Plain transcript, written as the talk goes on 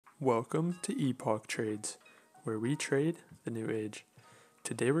Welcome to Epoch Trades, where we trade the new age.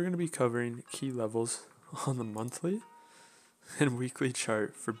 Today we're going to be covering key levels on the monthly and weekly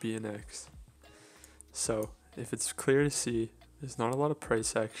chart for BinaryX. So, if it's clear to see, there's not a lot of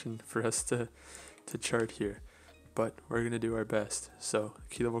price action for us to chart here, but we're going to do our best. So,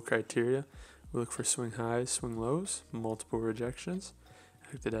 key level criteria, we look for swing highs, swing lows, multiple rejections,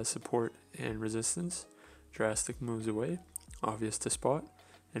 acted as support and resistance, drastic moves away, obvious to spot,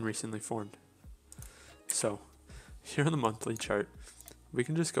 and recently formed. So, here on the monthly chart, we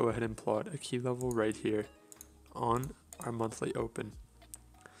can just go ahead and plot a key level right here on our monthly open.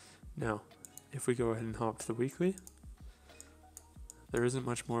 Now, if we go ahead and hop to the weekly, there isn't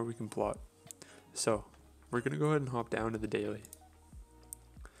much more we can plot. So, we're going to go ahead and hop down to the daily.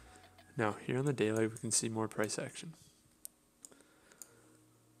 Now, here on the daily, we can see more price action.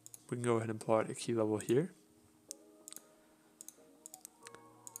 We can go ahead and plot a key level here,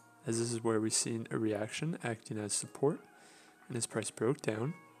 as this is where we've seen a reaction acting as support, and his price broke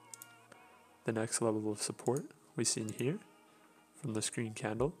down. The next level of support we've seen here from the screen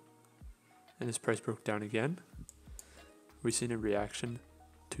candle, and his price broke down again. We've seen a reaction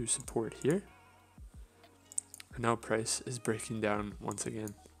to support here, and now price is breaking down once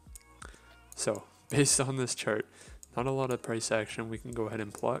again. So, based on this chart, not a lot of price action we can go ahead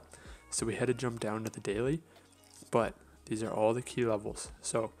and plot, so we had to jump down to the daily, but these are all the key levels.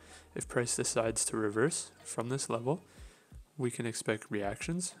 So if price decides to reverse from this level, we can expect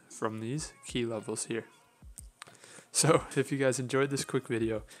reactions from these key levels here. So if you guys enjoyed this quick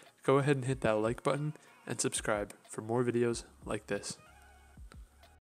video, go ahead and hit that like button and subscribe for more videos like this.